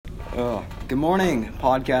Good morning,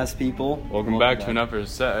 podcast people. Welcome back to another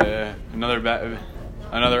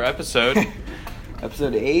episode.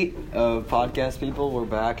 Episode 8 of Podcast People. We're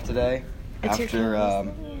back today after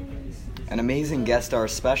an amazing guest star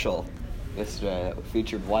special yesterday that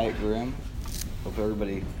featured Wyatt Groom. Hope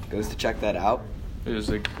everybody goes to check that out. It was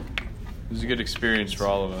a good experience for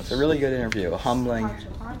all of us. It's a really good interview, a humbling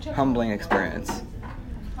experience.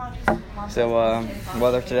 So,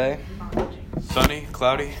 weather today? Sunny,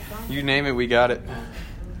 cloudy, you name it, we got it.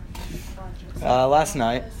 Last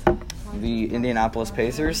night, the Indianapolis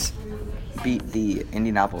Pacers beat the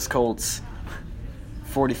Indianapolis Colts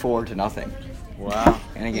 44-0. Wow.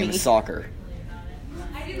 In a game of soccer.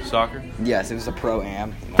 Soccer? Yes, it was a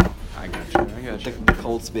pro-am. I got you. The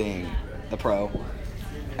Colts being the pro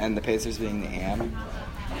and the Pacers being the am.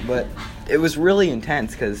 But it was really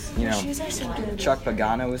intense because, Chuck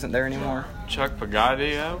Pagano isn't there anymore. Chuck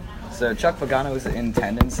Pagano? So Chuck Pagano was in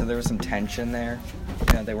attendance, so there was some tension there.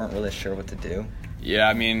 They weren't really sure what to do. Yeah,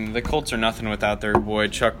 I mean, the Colts are nothing without their boy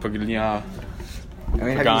Chuck Pagano.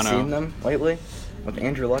 Have you seen them lately? With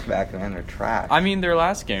Andrew Luck back, man, they're trash. I mean, their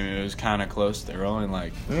last game, it was kind of close. They were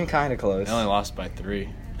only kind of close. They only lost by 3.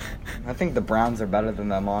 I think the Browns are better than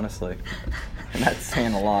them, honestly. And that's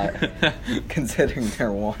saying a lot, considering they're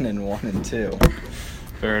 1-1-2.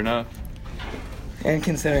 Fair enough. And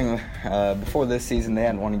considering before this season they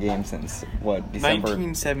hadn't won a game since December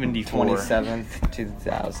 1974, 27th,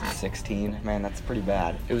 2016. Man, that's pretty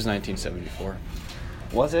bad. It was 1974.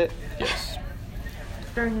 Was it? Yes.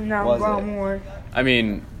 Was it? I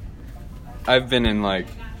mean, I've been in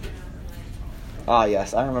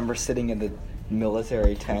yes, I remember sitting in the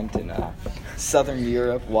military tent in Southern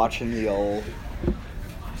Europe watching the old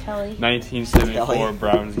 1974 Telly.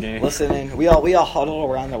 Browns game. Listening, we all huddled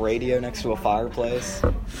around the radio next to a fireplace.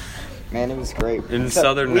 Man, it was great.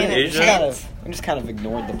 Southern Asia? We just kind of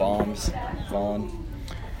ignored the bombs falling.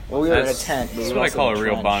 Well, we were in a tent. That's what I call a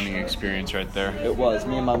real bonding experience right there. It was.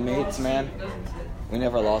 Me and my mates, man, we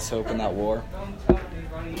never lost hope in that war.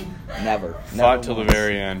 Never. Fought till the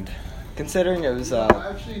very end. Considering it was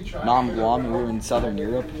Nam Guam and we were in Southern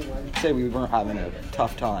Europe, I'd say we weren't having a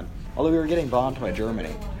tough time. Although we were getting bombed by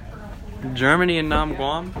Germany. Germany and Nam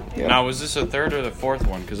Guam? Yep. Now, was this a third or the fourth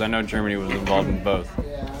one? Because I know Germany was involved in both.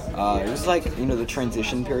 It was the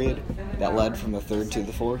transition period that led from the third to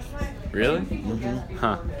the fourth. Really? Mm-hmm.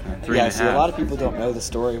 Huh. 3.5. Yeah, see, a lot of people don't know the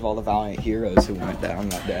story of all the valiant heroes who went down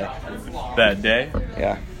that day. That day?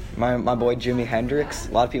 Yeah. My boy Jimi Hendrix,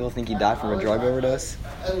 a lot of people think he died from a drug overdose.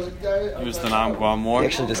 It was the Nam Guam War? He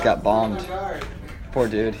actually just got bombed. Poor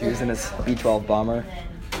dude. He was in his B-12 bomber.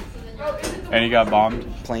 And he got bombed?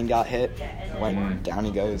 Plane got hit. Went down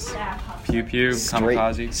he goes. Pew pew,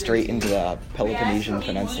 kamikaze. Straight into the Peloponnesian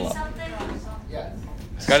Peninsula.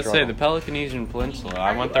 Gotta say, the Peloponnesian Peninsula,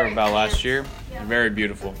 I went there about last year. Very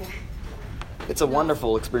beautiful. It's a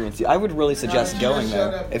wonderful experience. I would really suggest going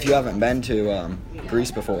there if you haven't been to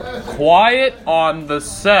Greece before. Quiet on the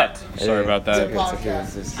set. Sorry about that. It's okay. I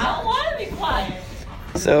don't want to be quiet.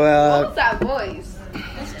 So, what was that voice?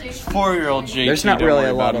 4-year-old JT. There's not really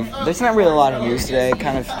a lot of news today.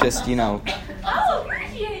 Kind of just Oh,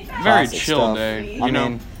 appreciate that. Very classic chill stuff. day.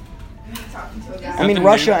 I mean,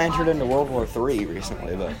 Russia entered into World War III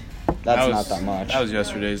recently, but that's not that much. That was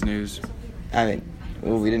yesterday's news. I mean,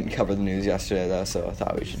 we didn't cover the news yesterday though, so I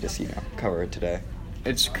thought we should just cover it today.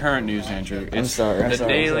 It's current news, Andrew. It's I'm sorry. the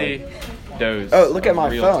daily dose. Oh, look at of my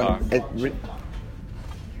real phone. talk.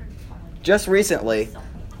 Just recently,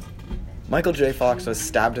 Michael J. Fox was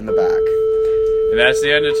stabbed in the back. And that's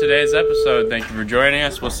the end of today's episode. Thank you for joining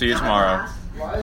us. We'll see you tomorrow.